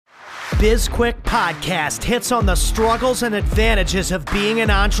BizQuick podcast hits on the struggles and advantages of being an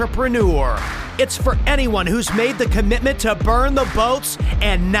entrepreneur. It's for anyone who's made the commitment to burn the boats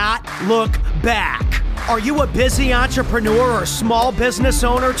and not look back. Are you a busy entrepreneur or small business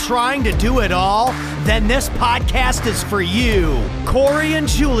owner trying to do it all? Then this podcast is for you. Corey and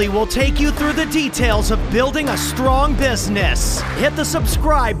Julie will take you through the details of building a strong business. Hit the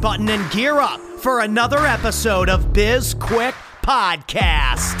subscribe button and gear up for another episode of BizQuick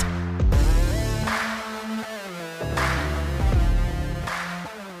Podcast.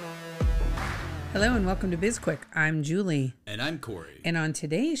 Hello and welcome to BizQuick. I'm Julie. And I'm Corey. And on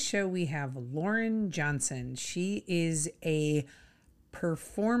today's show, we have Lauren Johnson. She is a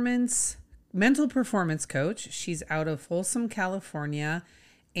mental performance coach. She's out of Folsom, California,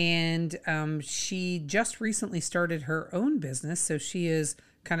 and she just recently started her own business. So she's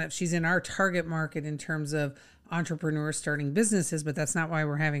in our target market in terms of entrepreneurs starting businesses, but that's not why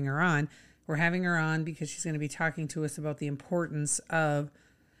we're having her on. We're having her on because she's going to be talking to us about the importance of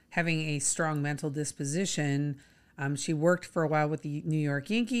having a strong mental disposition. She worked for a while with the New York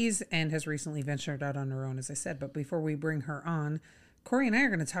Yankees and has recently ventured out on her own, as I said. But before we bring her on, Corey and I are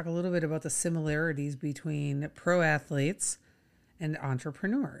going to talk a little bit about the similarities between pro athletes and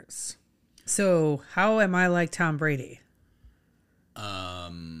entrepreneurs. So how am I like Tom Brady?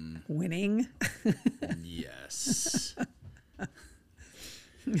 Winning? Yes.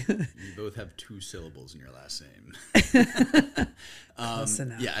 You both have two syllables in your last name. Close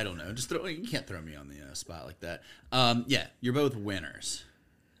enough. Yeah, I don't know. You can't throw me on the spot like that. Yeah, you're both winners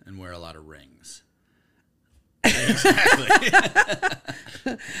and wear a lot of rings. Exactly.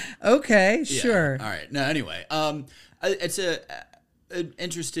 Okay, Yeah. sure. All right. No, anyway, it's an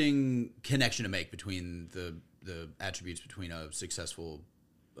interesting connection to make between the attributes between a successful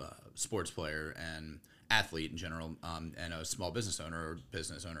sports player and athlete in general, and a small business owner or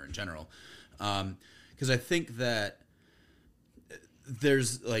business owner in general. Because I think that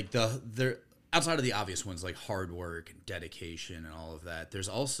there's like outside of the obvious ones like hard work and dedication and all of that, there's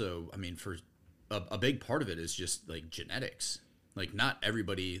also, I mean, for a big part of it is just like genetics. Like not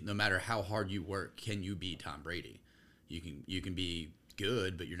everybody, no matter how hard you work, can you be Tom Brady. You can be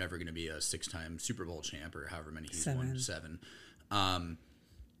good, but you're never going to be a 6-time Super Bowl champ or however many he's won. 7.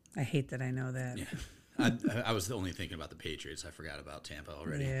 I hate that I know that. Yeah. I was only thinking about the Patriots. I forgot about Tampa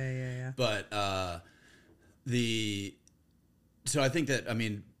already. Yeah. But so I think that, I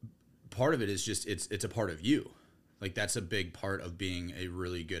mean, part of it is just it's a part of you. Like that's a big part of being a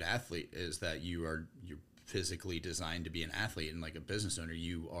really good athlete is that you're physically designed to be an athlete, and like a business owner,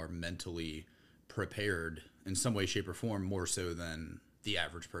 you are mentally prepared in some way, shape, or form more so than the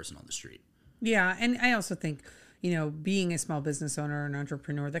average person on the street. Yeah, and I also think, being a small business owner or an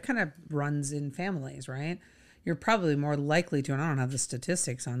entrepreneur, that kind of runs in families, right? You're probably more likely to, and I don't have the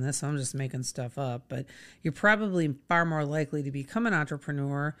statistics on this, so I'm just making stuff up, but you're probably far more likely to become an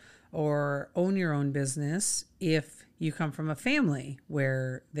entrepreneur or own your own business if you come from a family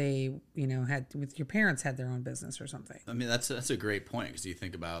where they, with your parents had their own business or something. I mean, that's a great point because you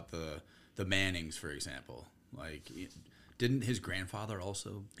think about the Mannings, for example. Like, didn't his grandfather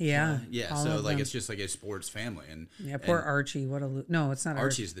also? Yeah. Yeah. So like, it's just like a sports family, and poor Archie. No, it's not.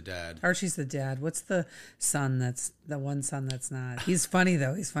 Archie's the dad. Archie's the dad. What's the son? That's the one son that's not. He's funny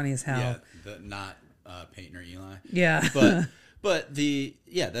though. He's funny as hell. Yeah. Not Peyton or Eli. Yeah. But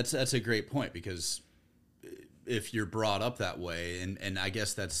that's a great point because if you're brought up that way, and I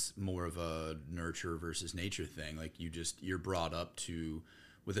guess that's more of a nurture versus nature thing. Like you're brought up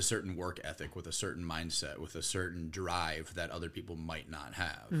with a certain work ethic, with a certain mindset, with a certain drive that other people might not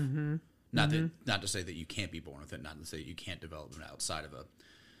have. Mm-hmm. Not to say that you can't be born with it, not to say that you can't develop it outside of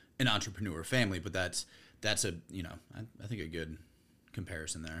an entrepreneur family, but that's a I think a good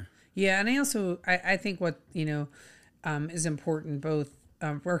comparison there. Yeah, and I think what is important both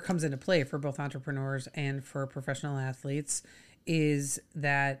where it comes into play for both entrepreneurs and for professional athletes is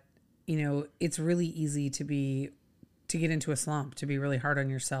that it's really easy to get into a slump, to be really hard on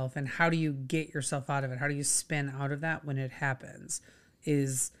yourself. And how do you get yourself out of it? How do you spin out of that when it happens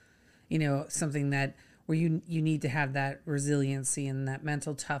is, something that where you need to have that resiliency and that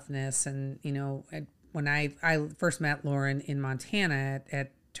mental toughness. And, when I first met Lauren in Montana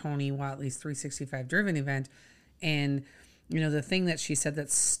at Tony Watley's 365 Driven event, and, the thing that she said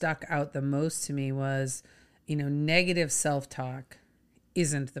that stuck out the most to me was, negative self-talk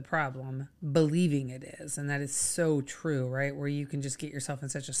isn't the problem, believing it is. And that is so true, right? Where you can just get yourself in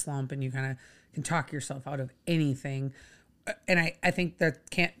such a slump and you kind of can talk yourself out of anything. And I think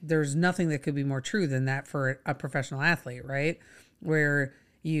there's nothing that could be more true than that for a professional athlete, right? Where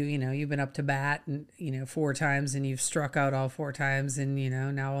you've been up to bat and 4 times and you've struck out all 4 times, and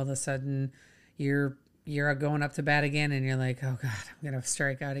now all of a sudden you're going up to bat again and you're like, oh God, I'm gonna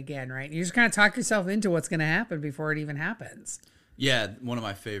strike out again, right? You just kind of talk yourself into what's gonna happen before it even happens. Yeah, one of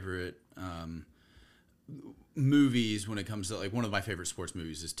my favorite movies when it comes to one of my favorite sports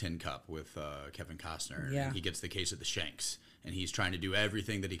movies is Tin Cup with Kevin Costner. Yeah. And he gets the case of the Shanks, and he's trying to do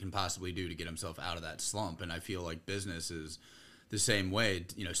everything that he can possibly do to get himself out of that slump. And I feel like business is the same way.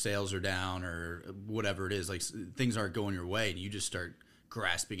 Sales are down or whatever it is. Like things aren't going your way, and you just start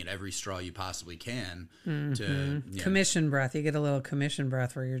grasping at every straw you possibly can to commission breath. You get a little commission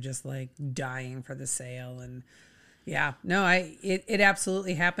breath where you're just like dying for the sale. And yeah, no, it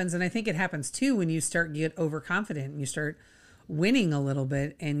absolutely happens. And I think it happens too when you start get overconfident and you start winning a little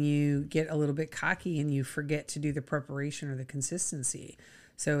bit and you get a little bit cocky and you forget to do the preparation or the consistency.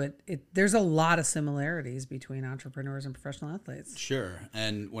 So there's a lot of similarities between entrepreneurs and professional athletes. Sure.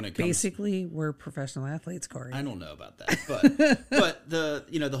 And when it comes, basically, we're professional athletes, Corey. I don't know about that, but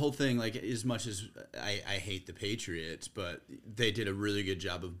the whole thing, like, as much as I hate the Patriots, but they did a really good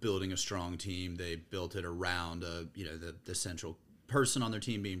job of building a strong team. They built it around the central person on their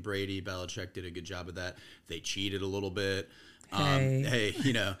team being Brady. Belichick did a good job of that. They cheated a little bit. Hey,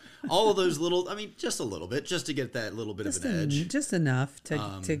 all of those just a little bit, just to get that little bit of an edge. Just enough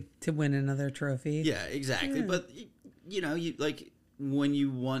to win another trophy. Yeah, exactly. Yeah. But, you like when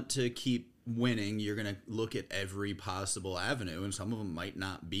you want to keep winning, you're going to look at every possible avenue, and some of them might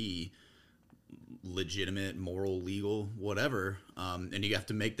not be legitimate, moral, legal, whatever. And you have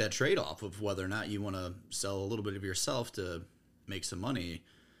to make that trade-off of whether or not you want to sell a little bit of yourself to make some money.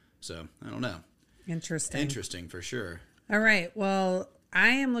 So, I don't know. Interesting for sure. All right. Well, I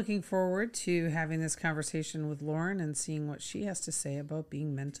am looking forward to having this conversation with Lauren and seeing what she has to say about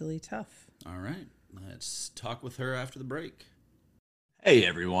being mentally tough. All right. Let's talk with her after the break. Hey,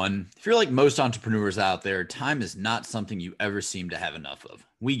 everyone. If you're like most entrepreneurs out there, time is not something you ever seem to have enough of.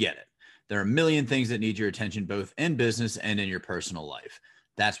 We get it. There are a million things that need your attention, both in business and in your personal life.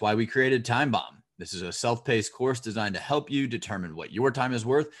 That's why we created Time Bomb. This is a self-paced course designed to help you determine what your time is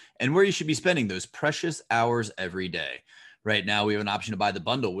worth and where you should be spending those precious hours every day. Right now, we have an option to buy the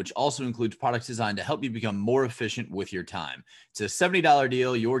bundle, which also includes products designed to help you become more efficient with your time. It's a $70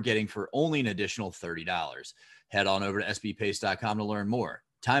 deal you're getting for only an additional $30. Head on over to sbpace.com to learn more.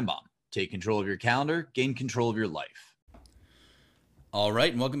 Time Bomb. Take control of your calendar, gain control of your life. All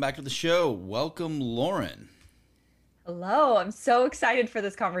right, and welcome back to the show. Welcome, Lauren. Hello. I'm so excited for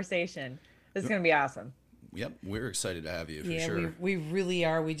this conversation. This is going to be awesome. Yep, we're excited to have you for sure. Yeah, we really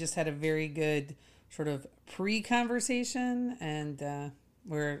are. We just had a very good sort of pre-conversation, and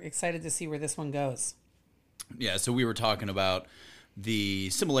we're excited to see where this one goes. Yeah, so we were talking about the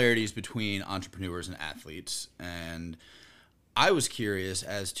similarities between entrepreneurs and athletes, and I was curious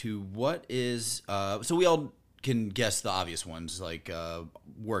as to what is so we all can guess the obvious ones like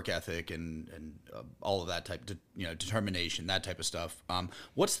work ethic and all of that type of, determination, that type of stuff.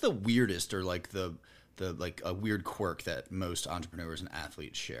 What's the weirdest or like the like a weird quirk that most entrepreneurs and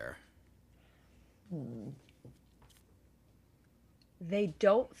athletes share? They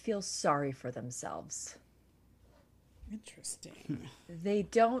don't feel sorry for themselves. Interesting. They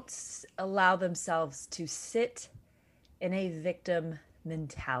don't allow themselves to sit in a victim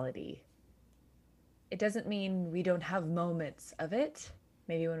mentality. It doesn't mean we don't have moments of it.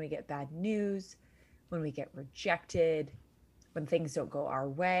 Maybe when we get bad news, when we get rejected, when things don't go our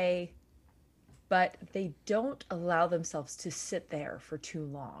way. But they don't allow themselves to sit there for too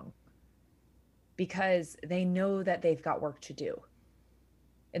long because they know that they've got work to do.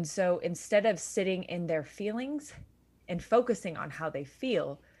 And so instead of sitting in their feelings and focusing on how they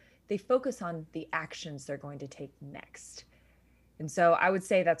feel, they focus on the actions they're going to take next. And so I would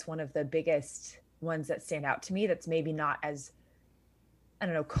say that's one of the biggest ones that stand out to me that's maybe not as,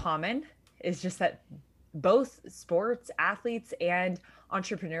 common, is just that both sports athletes and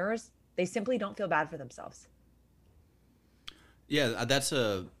entrepreneurs, they simply don't feel bad for themselves. Yeah,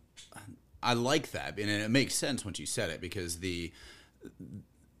 I like that. And it makes sense once you said it, because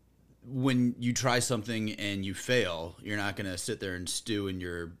when you try something and you fail, you're not going to sit there and stew in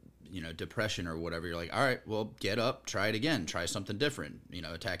your, depression or whatever. You're like, all right, well, get up, try it again, try something different,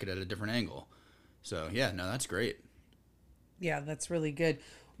 attack it at a different angle. So yeah, no, that's great. Yeah, that's really good.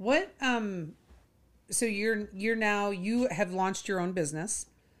 What, so you have launched your own business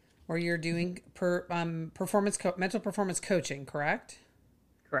where you're doing mental performance coaching, correct?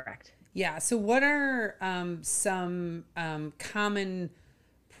 Correct. Yeah. So what are some common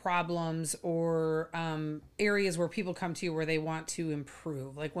problems or areas where people come to you where they want to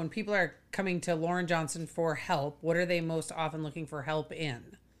improve? Like when people are coming to Lauren Johnson for help, what are they most often looking for help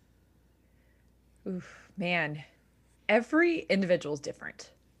in? Oof, man, every individual is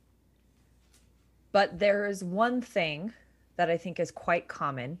different. But there is one thing that I think is quite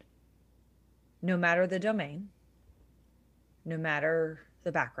common, no matter the domain, no matter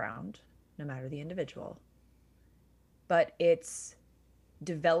the background, no matter the individual, but it's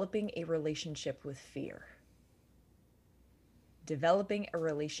developing a relationship with fear, developing a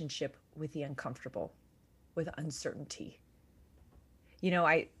relationship with the uncomfortable, with uncertainty. You know,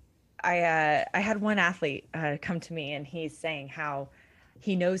 I had one athlete come to me, and he's saying how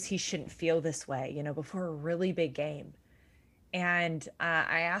he knows he shouldn't feel this way, you know, before a really big game. And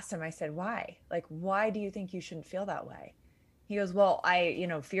I asked him, I said, why? Like, why do you think you shouldn't feel that way? He goes, well,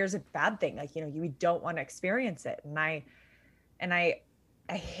 fear is a bad thing. Like, you know, you don't want to experience it. And I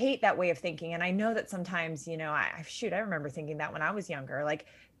hate that way of thinking. And I know that sometimes, you know, I remember thinking that when I was younger, like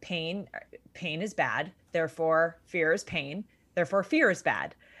pain is bad. Therefore, fear is pain. Therefore, fear is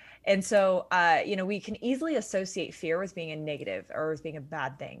bad. And so, we can easily associate fear with being a negative or as being a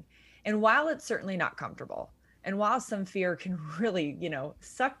bad thing. And while it's certainly not comfortable, and while some fear can really, you know,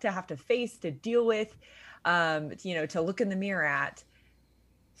 suck to have to face, to deal with, to look in the mirror at,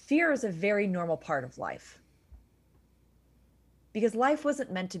 fear is a very normal part of life. Because life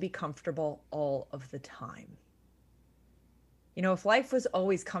wasn't meant to be comfortable all of the time. You know, if life was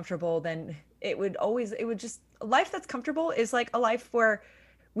always comfortable, then a life that's comfortable is like a life where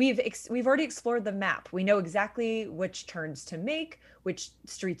we've already explored the map. We know exactly which turns to make, which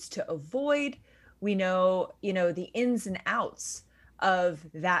streets to avoid. We know, you know, the ins and outs of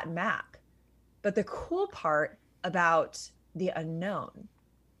that map. But the cool part about the unknown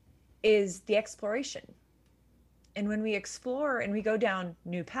is the exploration. And when we explore and we go down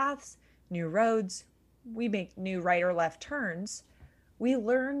new paths, new roads, we make new right or left turns, we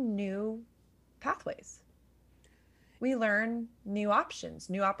learn new pathways. We learn new options,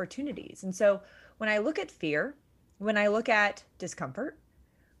 new opportunities. And so when I look at fear, when I look at discomfort,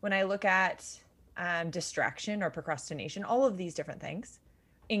 when I look at distraction or procrastination, all of these different things,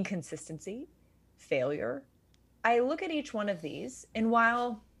 inconsistency, failure, I look at each one of these. And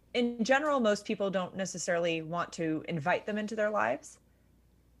while in general, most people don't necessarily want to invite them into their lives,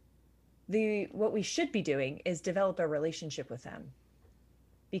 what we should be doing is develop a relationship with them,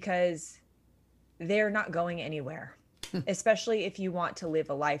 because they're not going anywhere, especially if you want to live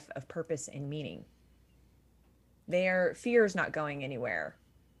a life of purpose and meaning. Their fear is not going anywhere.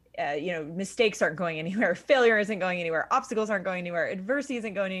 Mistakes aren't going anywhere. Failure isn't going anywhere. Obstacles aren't going anywhere. Adversity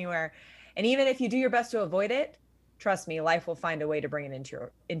isn't going anywhere. And even if you do your best to avoid it, trust me, life will find a way to bring it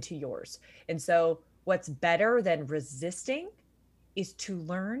into yours. And so what's better than resisting is to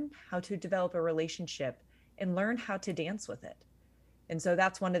learn how to develop a relationship and learn how to dance with it. And so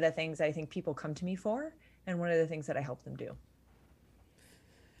that's one of the things I think people come to me for, and one of the things that I help them do.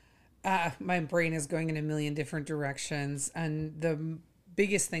 My brain is going in a million different directions. And the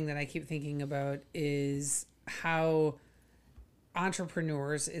biggest thing that I keep thinking about is how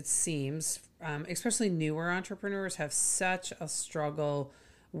entrepreneurs, it seems, especially newer entrepreneurs, have such a struggle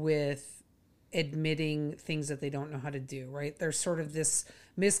with admitting things that they don't know how to do, right? There's sort of this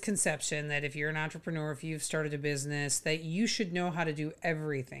misconception that if you're an entrepreneur, if you've started a business, that you should know how to do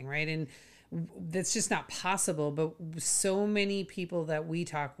everything, right? And that's just not possible. But so many people that we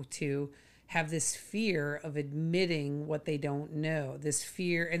talk to have this fear of admitting what they don't know, this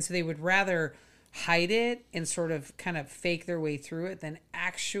fear. And so they would rather hide it and sort of kind of fake their way through it than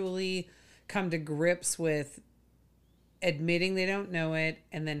actually come to grips with admitting they don't know it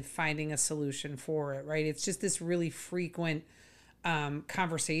and then finding a solution for it, right? It's just this really frequent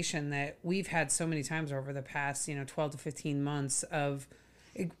conversation that we've had so many times over the past, 12 to 15 months of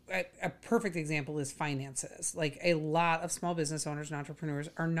a perfect example is finances. Like, a lot of small business owners and entrepreneurs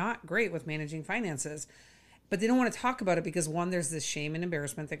are not great with managing finances, but they don't want to talk about it because, one, there's this shame and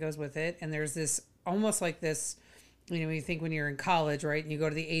embarrassment that goes with it. And there's this almost like this, you think when you're in college, right? And you go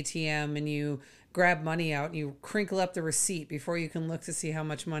to the ATM and you grab money out and you crinkle up the receipt before you can look to see how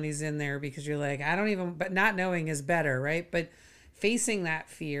much money's in there, because you're like, but not knowing is better, right? But facing that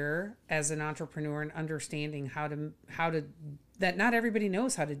fear as an entrepreneur and understanding how to that not everybody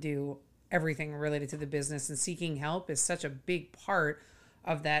knows how to do everything related to the business, and seeking help is such a big part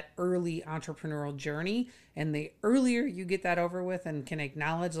of that early entrepreneurial journey. And the earlier you get that over with and can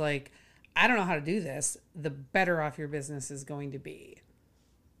acknowledge, like, I don't know how to do this, the better off your business is going to be.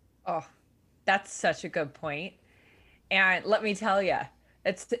 Oh, that's such a good point. And let me tell you,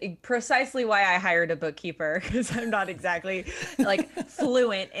 it's precisely why I hired a bookkeeper, because I'm not exactly like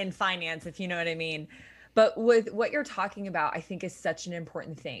fluent in finance, if you know what I mean. But with what you're talking about, I think is such an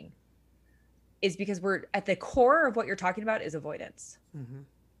important thing, is because we're at the core of what you're talking about is avoidance. Mm-hmm.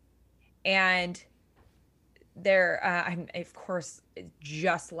 And I'm, of course, it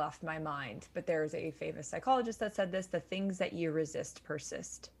just left my mind, but there's a famous psychologist that said this: the things that you resist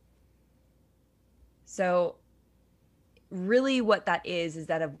persist. So really what that is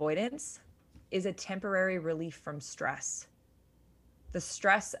that avoidance is a temporary relief from stress. The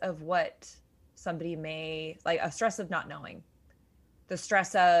stress of what somebody may, like a stress of not knowing, the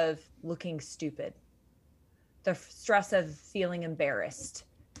stress of looking stupid, the stress of feeling embarrassed,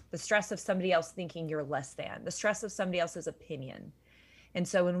 the stress of somebody else thinking you're less than, the stress of somebody else's opinion. And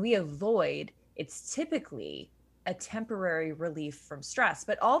so when we avoid, it's typically a temporary relief from stress.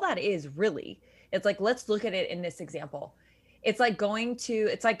 But all that is really, it's like, let's look at it in this example. It's like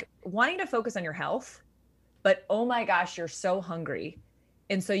it's like wanting to focus on your health, but oh my gosh, you're so hungry.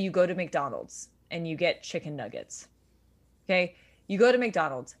 And so you go to McDonald's and you get chicken nuggets. Okay. You go to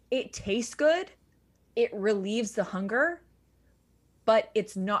McDonald's, it tastes good. It relieves the hunger, but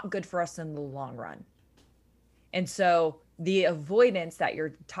it's not good for us in the long run. And so the avoidance that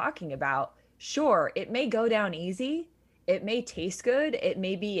you're talking about, sure, it may go down easy. It may taste good. It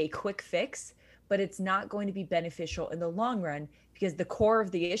may be a quick fix, but it's not going to be beneficial in the long run because the core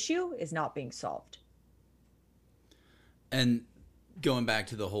of the issue is not being solved. And going back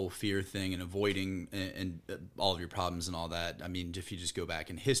to the whole fear thing and avoiding and all of your problems and all that, I mean, if you just go back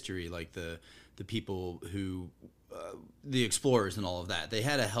in history, like the people who, the explorers and all of that, they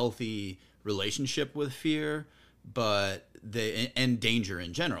had a healthy relationship with fear, but and danger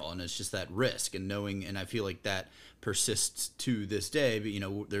in general. And it's just that risk and knowing, and I feel like that persists to this day, but you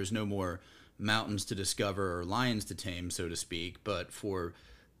know, there's no more mountains to discover or lions to tame, so to speak. But for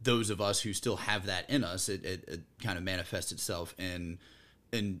those of us who still have that in us, it kind of manifests itself in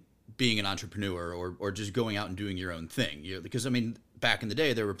being an entrepreneur or just going out and doing your own thing. Because I mean, back in the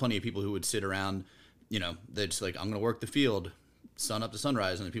day, there were plenty of people who would sit around, you know, they're just like, I'm going to work the field, sun up to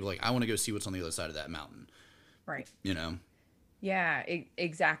sunrise. And the people are like, I want to go see what's on the other side of that mountain. Right. You know? Yeah,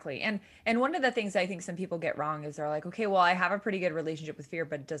 exactly. And one of the things I think some people get wrong is they're like, okay, well, I have a pretty good relationship with fear,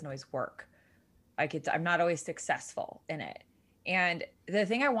 but it doesn't always work. I'm not always successful in it. And the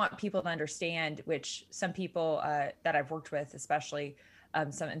thing I want people to understand, which some people that I've worked with, especially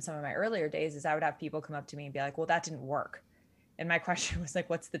in some of my earlier days, is I would have people come up to me and be like, well, that didn't work. And my question was like,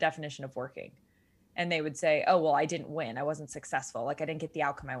 what's the definition of working? And they would say, oh, well, I didn't win. I wasn't successful. Like I didn't get the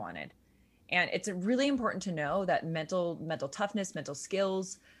outcome I wanted. And it's really important to know that mental toughness, mental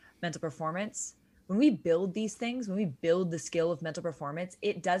skills, mental performance, when we build these things, when we build the skill of mental performance,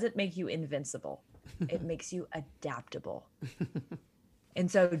 it doesn't make you invincible. It makes you adaptable. And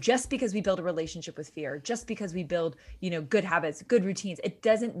so just because we build a relationship with fear, just because we build, good habits, good routines, it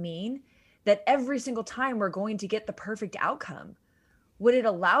doesn't mean that every single time we're going to get the perfect outcome. What it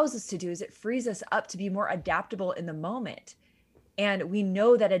allows us to do is it frees us up to be more adaptable in the moment. And we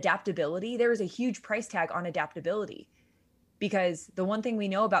know that adaptability, there is a huge price tag on adaptability, because the one thing we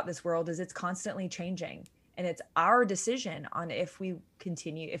know about this world is it's constantly changing. And it's our decision on if we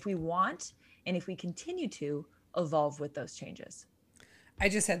want, and if we continue to evolve with those changes. I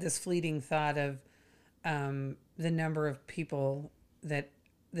just had this fleeting thought of the number of people that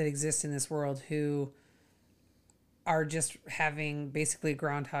exist in this world who are just having basically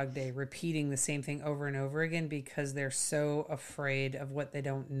Groundhog Day, repeating the same thing over and over again because they're so afraid of what they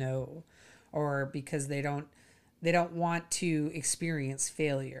don't know, or because they don't want to experience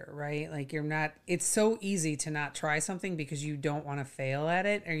failure, right? Like it's so easy to not try something because you don't want to fail at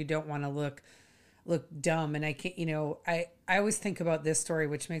it, or you don't want to look dumb. And I can't, I always think about this story,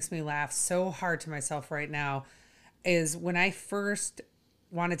 which makes me laugh so hard to myself right now, is when I first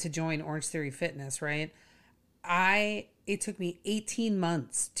wanted to join Orange Theory Fitness, right? It took me 18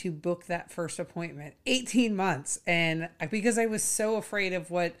 months to book that first appointment, 18 months. And because I was so afraid of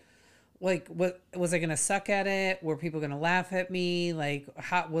what was I going to suck at it? Were people going to laugh at me? Like,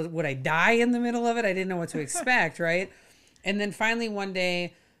 would I die in the middle of it? I didn't know what to expect. Right. And then finally one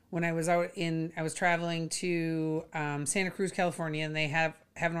day when I was traveling to Santa Cruz, California, and they have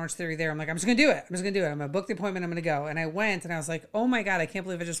an Orange Theory there. I'm like, I'm just going to do it. I'm going to book the appointment. I'm going to go. And I went, and I was like, oh my God, I can't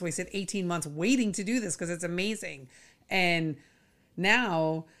believe I just wasted 18 months waiting to do this, because it's amazing. And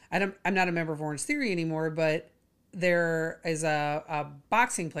now I'm not a member of Orange Theory anymore, but there is a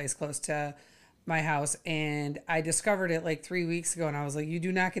boxing place close to my house, and I discovered it like 3 weeks ago, and I was like, you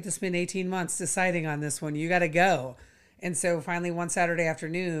do not get to spend 18 months deciding on this one. You got to go. And so finally one Saturday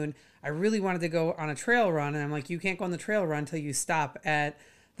afternoon, I really wanted to go on a trail run. And I'm like, you can't go on the trail run until you stop at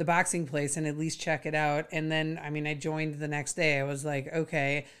the boxing place and at least check it out. And then, I joined the next day. I was like,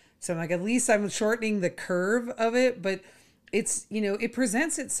 okay. So I'm like, at least I'm shortening the curve of it. But it's, it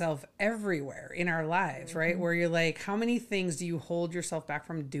presents itself everywhere in our lives, right? Where you're like, how many things do you hold yourself back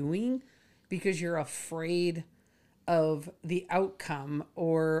from doing because you're afraid of the outcome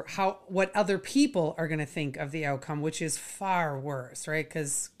or what other people are going to think of the outcome, which is far worse, right?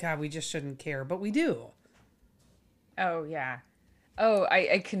 Because God, we just shouldn't care, but we do. Oh yeah. Oh,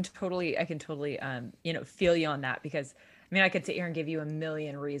 I can totally, feel you on that, because I mean, I could sit here and give you a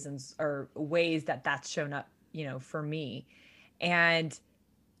million reasons or ways that that's shown up, for me. And,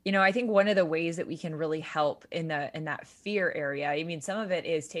 I think one of the ways that we can really help in that fear area, I mean, some of it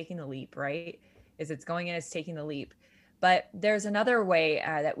is taking the leap, right? It's going in, it's taking the leap. But there's another way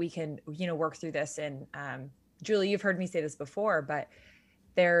that we can, work through this. And Julie, you've heard me say this before, but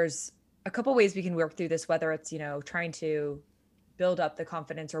there's a couple ways we can work through this, whether it's, trying to build up the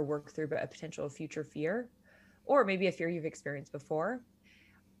confidence or work through a potential future fear, or maybe a fear you've experienced before,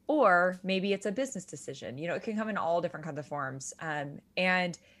 or maybe it's a business decision. It can come in all different kinds of forms.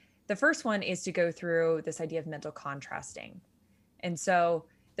 And the first one is to go through this idea of mental contrasting. And so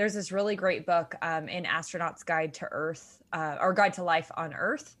there's this really great book in Astronaut's Guide to Earth, or Guide to Life on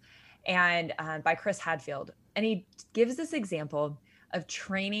Earth, and by Chris Hadfield. And he gives this example of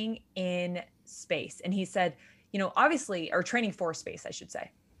training in space. And he said, obviously, or training for space, I should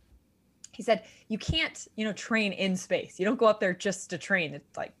say. He said, you can't, train in space. You don't go up there just to train. It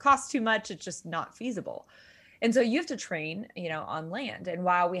costs too much. It's just not feasible. And so you have to train, on land. And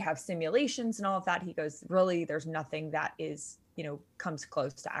while we have simulations and all of that, he goes, really, there's nothing that is, comes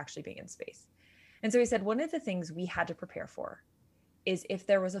close to actually being in space. And so he said, one of the things we had to prepare for is if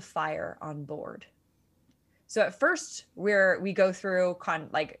there was a fire on board. So at first we go through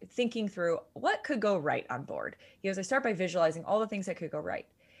thinking through what could go right on board. He goes, I start by visualizing all the things that could go right.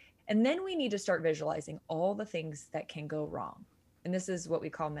 And then we need to start visualizing all the things that can go wrong. And this is what we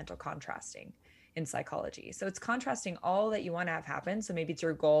call mental contrasting in psychology. So it's contrasting all that you want to have happen. So maybe it's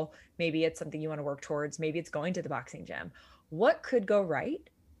your goal. Maybe it's something you want to work towards. Maybe it's going to the boxing gym. What could go right?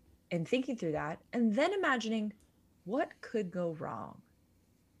 And thinking through that, and then imagining what could go wrong.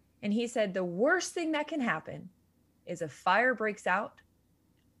 And he said, the worst thing that can happen is a fire breaks out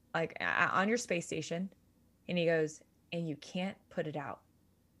on your space station. And he goes, and you can't put it out.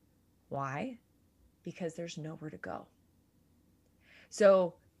 Why? Because there's nowhere to go.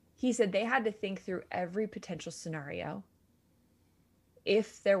 So he said they had to think through every potential scenario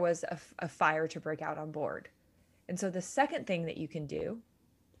if there was a fire to break out on board. And so the second thing that you can do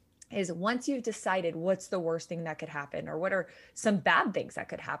is, once you've decided what's the worst thing that could happen, or what are some bad things that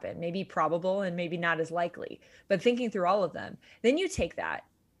could happen, maybe probable and maybe not as likely, but thinking through all of them, then you take that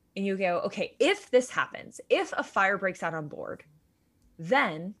and you go, okay, if this happens, if a fire breaks out on board,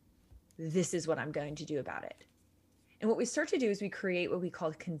 then this is what I'm going to do about it. And what we start to do is we create what we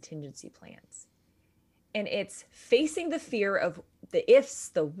call contingency plans. And it's facing the fear of the ifs,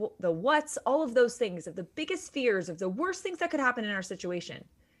 the whats, all of those things, of the biggest fears, of the worst things that could happen in our situation.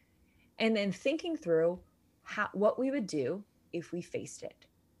 And then thinking through what we would do if we faced it.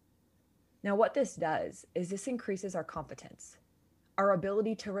 Now, what this does is this increases our competence, our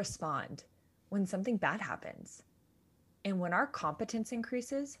ability to respond when something bad happens. And when our competence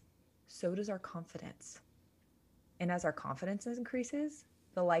increases, so does our confidence. And as our confidence increases,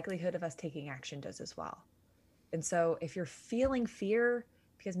 the likelihood of us taking action does as well. And so if you're feeling fear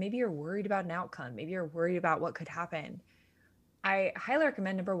because maybe you're worried about an outcome, maybe you're worried about what could happen, I highly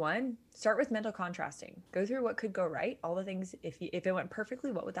recommend, number one, start with mental contrasting. Go through what could go right, all the things, if it went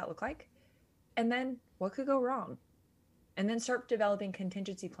perfectly, what would that look like? And then what could go wrong? And then start developing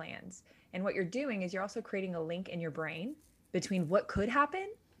contingency plans. And what you're doing is you're also creating a link in your brain between what could happen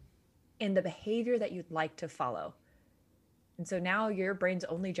and the behavior that you'd like to follow. And so now your brain's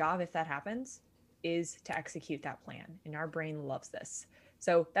only job, if that happens, is to execute that plan. And our brain loves this.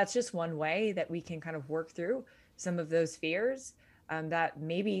 So that's just one way that we can kind of work through some of those fears, that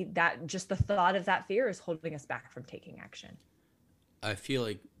maybe that just the thought of that fear is holding us back from taking action. I feel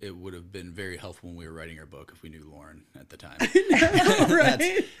like it would have been very helpful when we were writing our book if we knew Lauren at the time.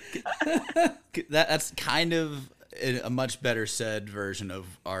 Right? That's kind of a much better said version of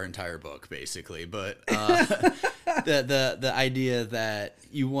our entire book, basically. But the idea that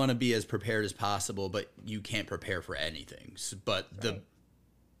you want to be as prepared as possible, but you can't prepare for anything. But the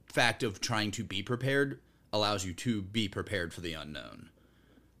fact of trying to be prepared allows you to be prepared for the unknown.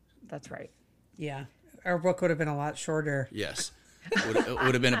 That's right. Yeah. Our book would have been a lot shorter. Yes. It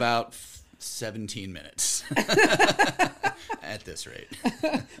would have been about 17 minutes at this rate.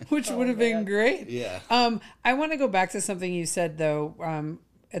 Which would have been great. Yeah. I want to go back to something you said, though,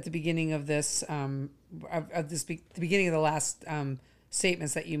 at the beginning of this, the beginning of the last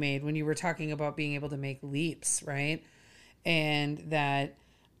statements that you made when you were talking about being able to make leaps, right? And that,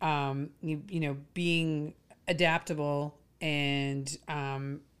 being adaptable and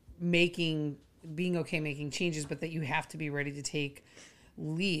being okay making changes, but that you have to be ready to take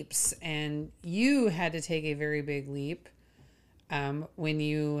leaps. And you had to take a very big leap when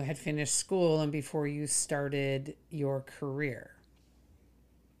you had finished school and before you started your career.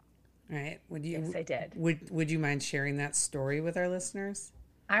 Right? Yes, I did. Would you mind sharing that story with our listeners?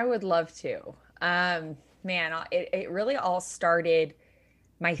 I would love to. Man, it really all started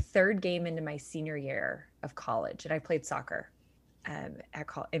my third game into my senior year of college, and I played soccer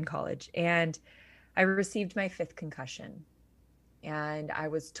in college, and I received my 5th concussion, and I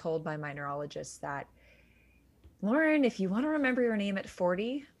was told by my neurologist that, Lauren, if you want to remember your name at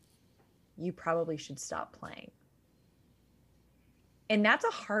 40, you probably should stop playing. And that's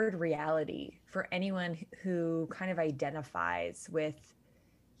a hard reality for anyone who kind of identifies with,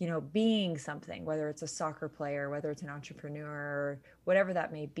 being something, whether it's a soccer player, whether it's an entrepreneur, whatever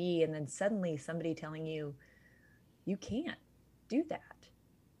that may be. And then suddenly somebody telling you, you can't do that.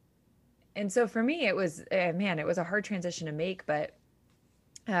 And so for me, it was a hard transition to make, but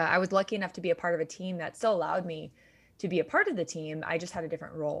I was lucky enough to be a part of a team that still allowed me to be a part of the team. I just had a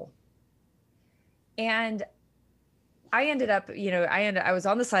different role. And I ended up, I was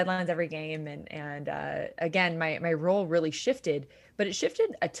on the sidelines every game, and again, my role really shifted, but it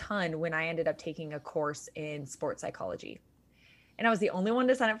shifted a ton when I ended up taking a course in sports psychology. And I was the only one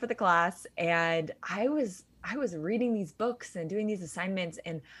to sign up for the class, and I was reading these books and doing these assignments,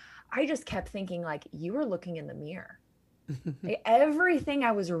 and I just kept thinking, like, you were looking in the mirror. Everything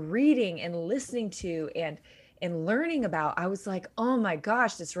I was reading and listening to and learning about, I was like, oh my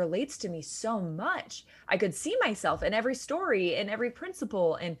gosh, this relates to me so much. I could see myself in every story and every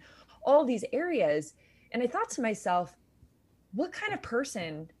principle and all these areas. And I thought to myself, what kind of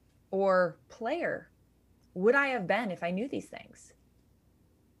person or player would I have been if I knew these things?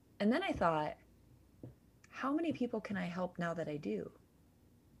 And then I thought, how many people can I help now that I do?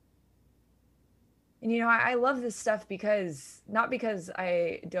 And, I love this stuff not because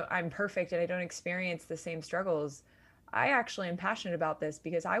I'm perfect and I don't experience the same struggles. I actually am passionate about this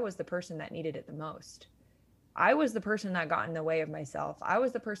because I was the person that needed it the most. I was the person that got in the way of myself. I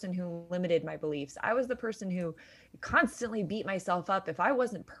was the person who limited my beliefs. I was the person who constantly beat myself up if I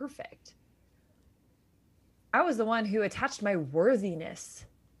wasn't perfect. I was the one who attached my worthiness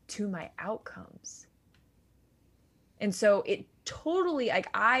to my outcomes. And so it totally,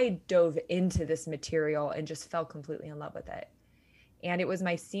 I dove into this material and just fell completely in love with it. And it was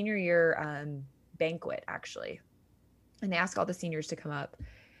my senior year banquet, actually. And they asked all the seniors to come up.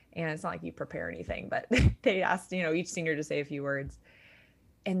 And it's not like you prepare anything, but they asked, each senior to say a few words.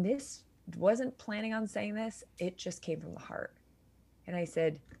 And this wasn't planning on saying this. It just came from the heart. And I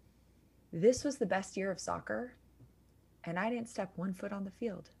said, this was the best year of soccer, and I didn't step 1 foot on the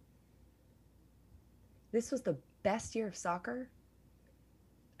field. This was the best year of soccer,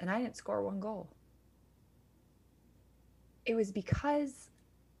 and I didn't score 1 goal. It was because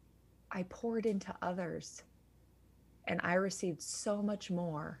I poured into others, and I received so much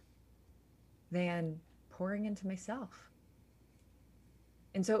more than pouring into myself.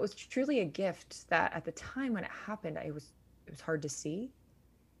 And so it was truly a gift that at the time when it happened, it was hard to see.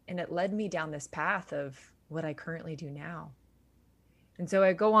 And it led me down this path of what I currently do now. And so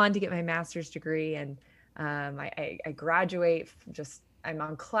I go on to get my master's degree, and I graduate. I'm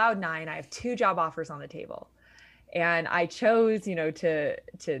on cloud 9. I have 2 job offers on the table, and I chose, to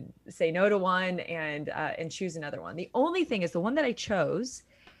say no to one and choose another one. The only thing is, the one that I chose,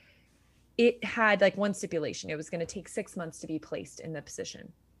 it had like one stipulation. It was going to take 6 months to be placed in the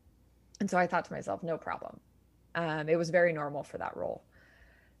position. And so I thought to myself, no problem. It was very normal for that role.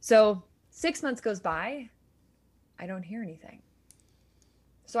 So 6 months goes by, I don't hear anything.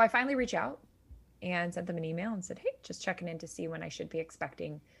 So I finally reach out and sent them an email and said, hey, just checking in to see when I should be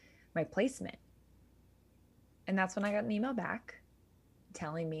expecting my placement. And that's when I got an email back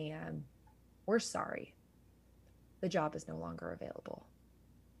telling me, we're sorry, the job is no longer available.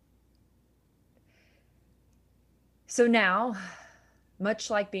 So now,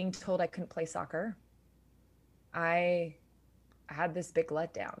 much like being told I couldn't play soccer, I had this big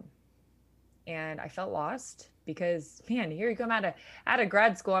letdown, and I felt lost because, man, here you come out of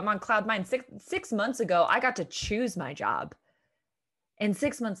grad school. I'm on cloud 9. Six months ago, I got to choose my job, and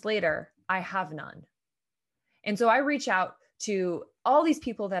 6 months later, I have none. And so I reach out to all these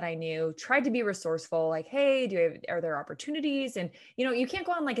people that I knew, tried to be resourceful, like, hey, are there opportunities? And, you can't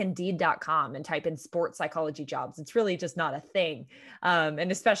go on like Indeed.com and type in sports psychology jobs. It's really just not a thing.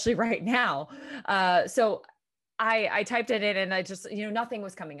 And especially right now. So I typed it in, and I just, nothing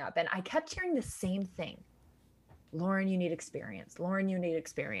was coming up. And I kept hearing the same thing. Lauren, you need experience. Lauren, you need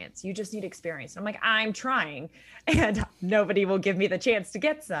experience. You just need experience. And I'm like, I'm trying, and nobody will give me the chance to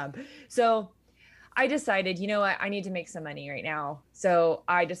get some. So I decided, you know what? I need to make some money right now. So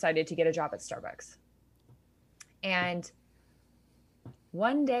I decided to get a job at Starbucks. And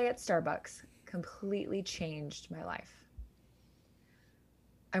one day at Starbucks completely changed my life.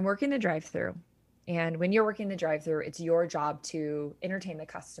 I'm working the drive-thru. And when you're working the drive-thru, it's your job to entertain the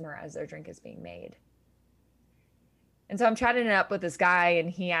customer as their drink is being made. And so I'm chatting it up with this guy, and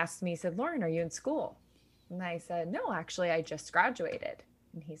he asked me, he said, Lauren, are you in school? And I said, no, actually, I just graduated.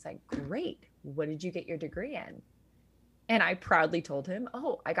 And he's like, great. What did you get your degree in? And I proudly told him,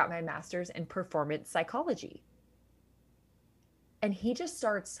 oh, I got my master's in performance psychology. And he just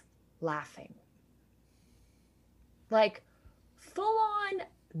starts laughing. Like full on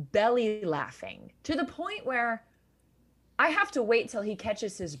belly laughing, to the point where I have to wait till he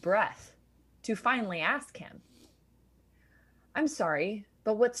catches his breath to finally ask him, I'm sorry,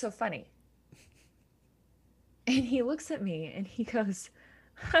 but what's so funny? And he looks at me and he goes,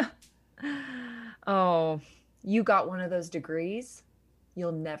 oh, you got one of those degrees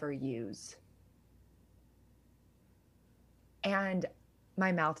you'll never use. And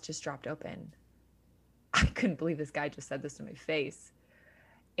my mouth just dropped open. I couldn't believe this guy just said this to my face.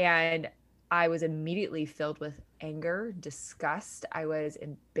 And I was immediately filled with anger, disgust. I was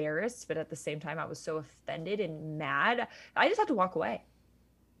embarrassed, but at the same time, I was so offended and mad. I just had to walk away.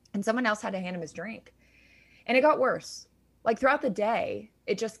 And someone else had to hand him his drink. And it got worse. Like throughout the day,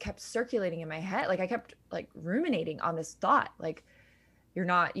 it just kept circulating in my head. Like I kept like ruminating on this thought, like you're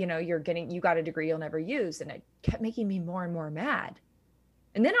not, you got a degree you'll never use. And it kept making me more and more mad.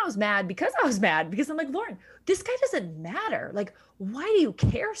 And then I was mad because I'm like, Lauren, this guy doesn't matter. Like, why do you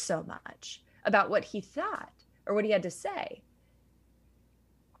care so much about what he thought or what he had to say?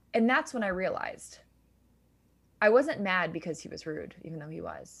 And that's when I realized I wasn't mad because he was rude, even though he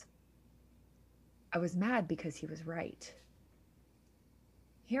was. I was mad because he was right.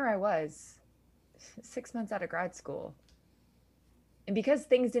 Here I was, 6 months out of grad school. And because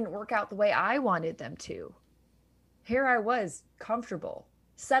things didn't work out the way I wanted them to, here I was, comfortable,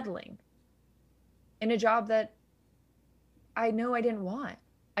 settling in a job that I know I didn't want.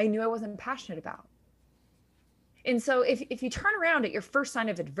 I knew I wasn't passionate about. And so if you turn around at your first sign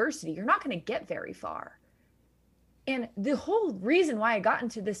of adversity, you're not going to get very far. And the whole reason why I got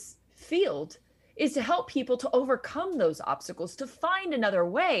into this field is to help people to overcome those obstacles, to find another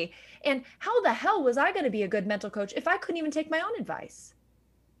way. And how the hell was I going to be a good mental coach if I couldn't even take my own advice?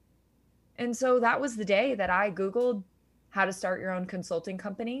 And so that was the day that I Googled how to start your own consulting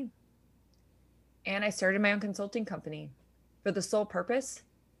company. And I started my own consulting company for the sole purpose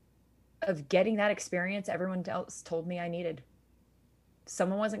of getting that experience everyone else told me I needed. If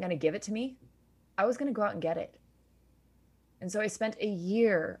someone wasn't going to give it to me, I was going to go out and get it. And so I spent a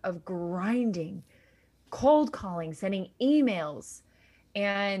year of grinding, cold calling, sending emails,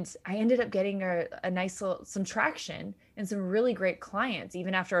 and I ended up getting a nice some traction and some really great clients,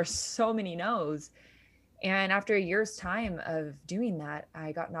 even after so many no's. And after a year's time of doing that,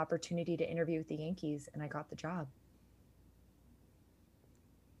 I got an opportunity to interview with the Yankees, and I got the job.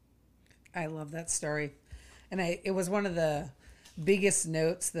 I love that story. And it was one of the biggest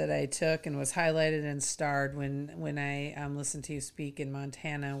notes that I took and was highlighted and starred when I listened to you speak in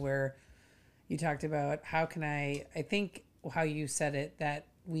Montana, where you talked about how you said it that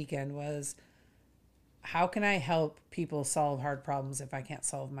weekend was, how can I help people solve hard problems if I can't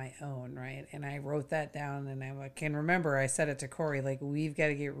solve my own, right? And I wrote that down, and I can remember I said it to Corey, like, we've got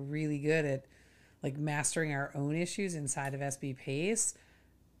to get really good at like mastering our own issues inside of SB Pace.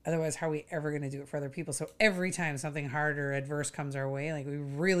 Otherwise, how are we ever going to do it for other people? So every time something hard or adverse comes our way, like, we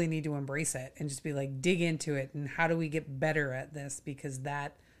really need to embrace it and just be like, dig into it. And how do we get better at this? Because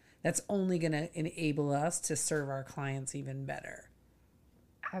that's only going to enable us to serve our clients even better.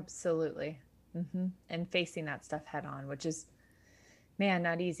 Absolutely. Mm-hmm. And facing that stuff head on, which is, man,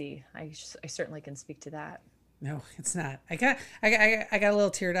 not easy. I certainly can speak to that. No, it's not. I got a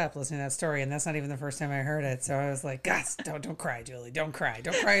little teared up listening to that story, and that's not even the first time I heard it. So I was like, "Gosh, don't cry, Julie. Don't cry in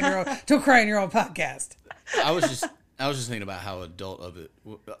your own podcast." I was just thinking about how adult of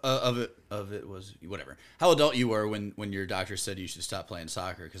it was, whatever. How adult you were when your doctor said you should stop playing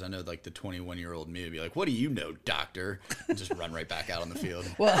soccer, because I know like the 21-year-old me would be like, "What do you know, doctor?" And just run right back out on the field.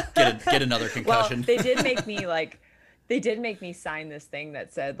 Well, get another concussion. Well, they did make me sign this thing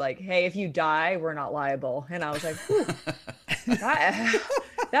that said like, hey, if you die, we're not liable. And I was like, whew,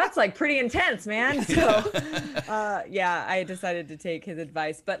 that's like pretty intense, man. So yeah, I decided to take his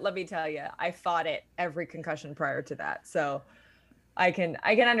advice. But let me tell you, I fought it every concussion prior to that. So I can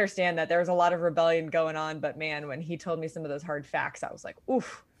understand that there was a lot of rebellion going on, but man, when he told me some of those hard facts, I was like,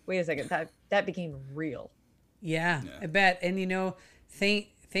 oof, wait a second, that became real. Yeah, I bet. And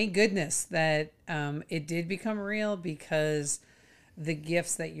thank goodness that it did become real, because the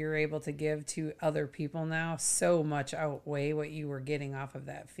gifts that you're able to give to other people now so much outweigh what you were getting off of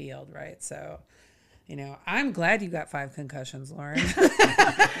that field, right? So, I'm glad you got 5 concussions, Lauren.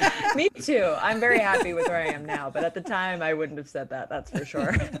 Me too. I'm very happy with where I am now, but at the time I wouldn't have said that. That's for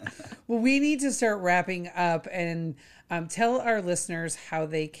sure. Well, we need to start wrapping up, and tell our listeners how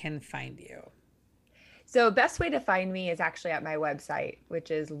they can find you. So best way to find me is actually at my website,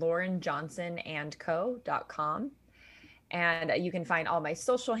 which is laurenjohnsonandco.com. And you can find all my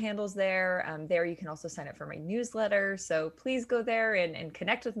social handles there. There you can also sign up for my newsletter. So please go there and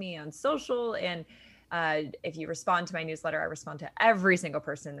connect with me on social. And if you respond to my newsletter, I respond to every single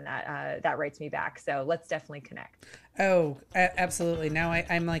person that writes me back. So let's definitely connect. Oh, absolutely. Now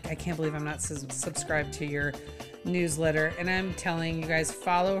I'm like, I can't believe I'm not subscribed to your newsletter. And I'm telling you guys,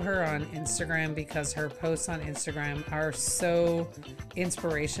 follow her on Instagram, because her posts on Instagram are so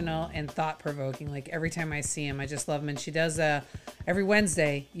inspirational and thought-provoking. Like every time I see them, I just love them. And she does every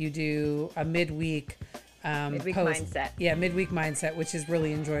Wednesday, you do a midweek mindset. Yeah, midweek mindset, which is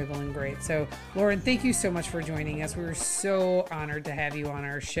really enjoyable and great. So Lauren, thank you so much for joining us. We were so honored to have you on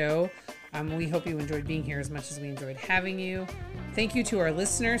our show. We hope you enjoyed being here as much as we enjoyed having you. Thank you to our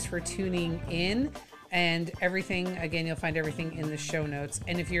listeners for tuning in, and everything, again, you'll find everything in the show notes.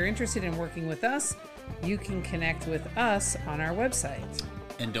 And if you're interested in working with us, you can connect with us on our website.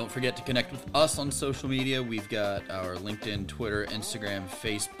 And don't forget to connect with us on social media. We've got our LinkedIn, Twitter, Instagram,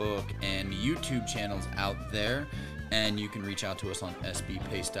 Facebook, and YouTube channels out there. And you can reach out to us on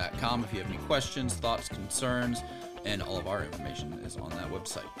sbpace.com if you have any questions, thoughts, concerns, and all of our information is on that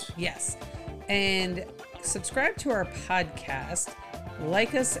website. Yes. And subscribe to our podcast.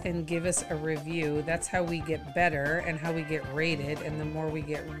 Like us and give us a review. That's how we get better and how we get rated. And the more we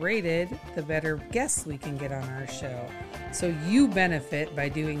get rated, the better guests we can get on our show. So you benefit by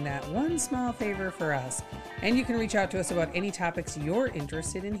doing that one small favor for us. And you can reach out to us about any topics you're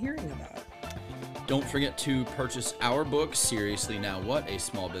interested in hearing about. Don't forget to purchase our book, Seriously Now What? A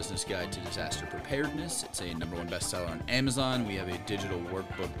Small Business Guide to Disaster Preparedness. It's a #1 bestseller on Amazon. We have a digital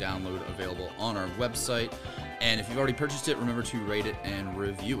workbook download available on our website. And if you've already purchased it, remember to rate it and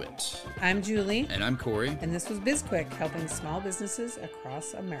review it. I'm Julie. And I'm Corey. And this was BizQuick, helping small businesses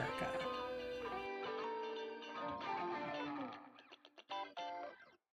across America.